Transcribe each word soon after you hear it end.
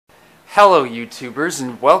Hello YouTubers,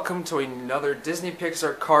 and welcome to another Disney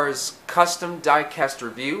Pixar Cars custom diecast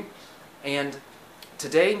review. And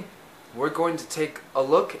today we're going to take a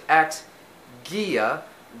look at Ghia,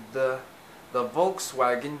 the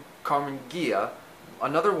Volkswagenkarmannghia,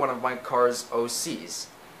 another one of my car's OCs.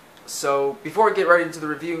 So before I get right into the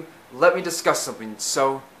review, let me discuss something.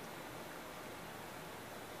 So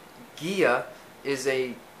Ghia is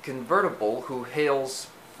a convertible who hails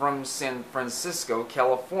from San Francisco,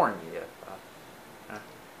 California.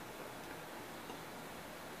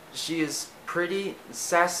 She is pretty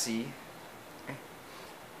sassy,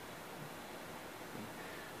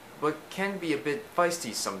 but can be a bit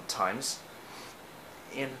feisty sometimes.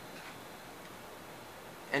 And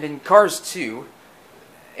in Cars 2,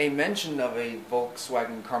 a mention of a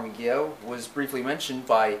Volkswagenkarmannghia was briefly mentioned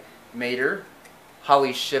by Mater,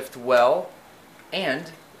 Holly Shiftwell,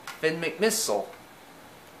 and Finn McMissile.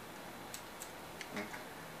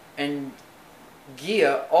 And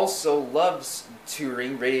Ghia also loves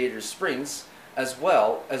touring Radiator Springs as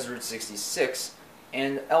well as Route 66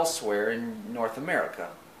 and elsewhere in North America.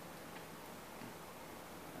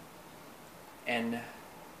 And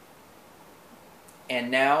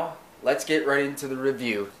now let's get right into the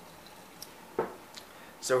review.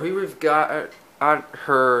 So here we've got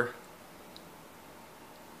her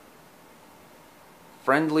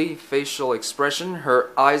friendly facial expression,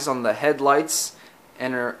 her eyes on the headlights,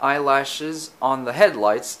 and her eyelashes on the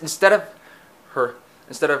headlights instead of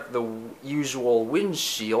the usual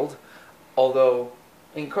windshield. Although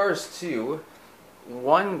in Cars 2,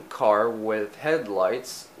 one car with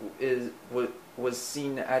headlights was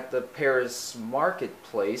seen at the Paris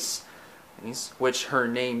marketplace, which her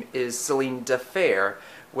name is Celine Defer,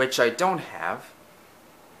 which I don't have.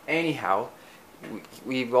 Anyhow,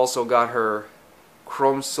 we've also got her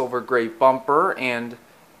chrome silver gray bumper and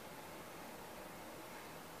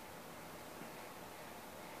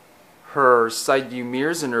her side view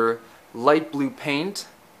mirrors and her light blue paint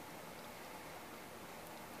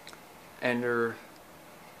and her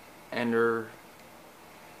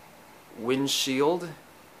windshield.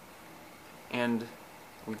 And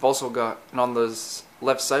we've also got, and on the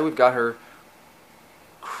left side we've got her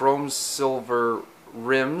chrome silver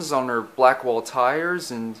rims on her black wall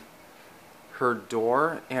tires and her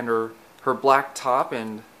door and her black top,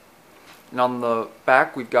 and on the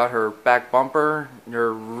back we've got her back bumper,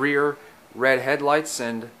 her rear red headlights,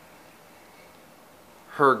 and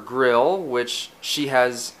her grille, which she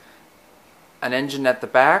has an engine at the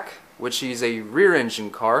back, which she's a rear engine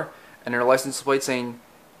car, and her license plate saying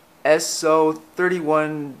SO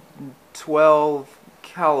 3112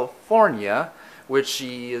 California, which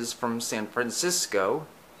she is from San Francisco.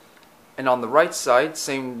 And on the right side,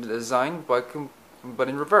 same design but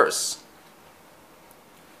in reverse.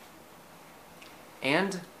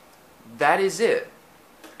 And that is it.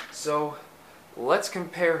 So let's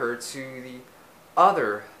compare her to the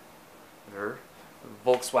other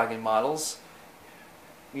Volkswagen models.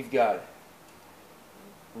 We've got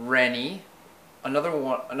Rennie,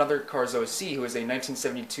 another Cars OC who is a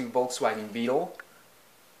 1972 Volkswagen Beetle.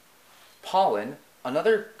 Pollen,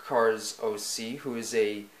 another Cars OC who is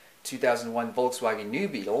a 2001 Volkswagen New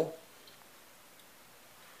Beetle.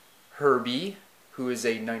 Herbie, who is a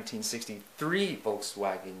 1963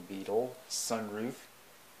 Volkswagen Beetle sunroof.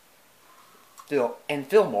 And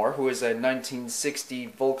Fillmore, who is a 1960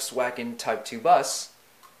 Volkswagen Type 2 bus.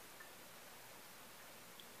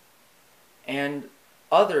 And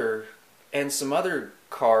some other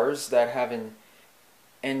cars that have an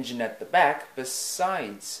engine at the back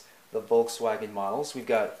besides the Volkswagen models. We've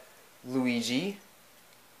got Luigi,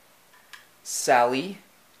 Sally,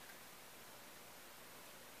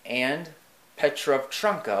 and Petrov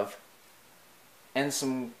Trunkov, and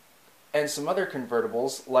some other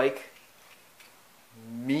convertibles like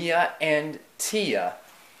Mia and Tia.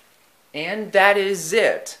 And that is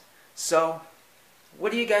it. So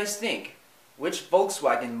what do you guys think? Which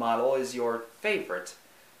Volkswagen model is your favorite?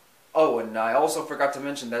 Oh, and I also forgot to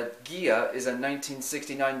mention that Ghia is a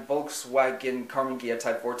 1969 Volkswagenkarmannghia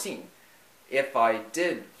Type 14. If I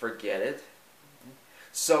did forget it.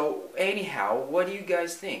 So anyhow, what do you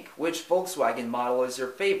guys think? Which Volkswagen model is your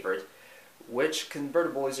favorite? Which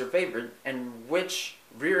convertible is your favorite? And which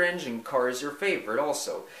rear engine car is your favorite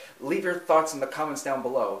also? Leave your thoughts in the comments down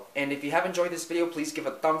below. And if you have enjoyed this video, please give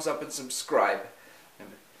a thumbs up and subscribe.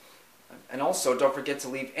 And also, don't forget to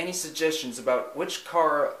leave any suggestions about which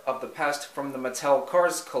car of the past from the Mattel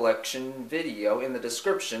Cars collection video in the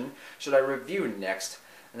description should I review next.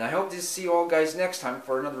 And I hope to see you all guys next time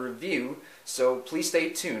for another review, so please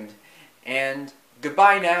stay tuned. And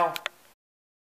goodbye now!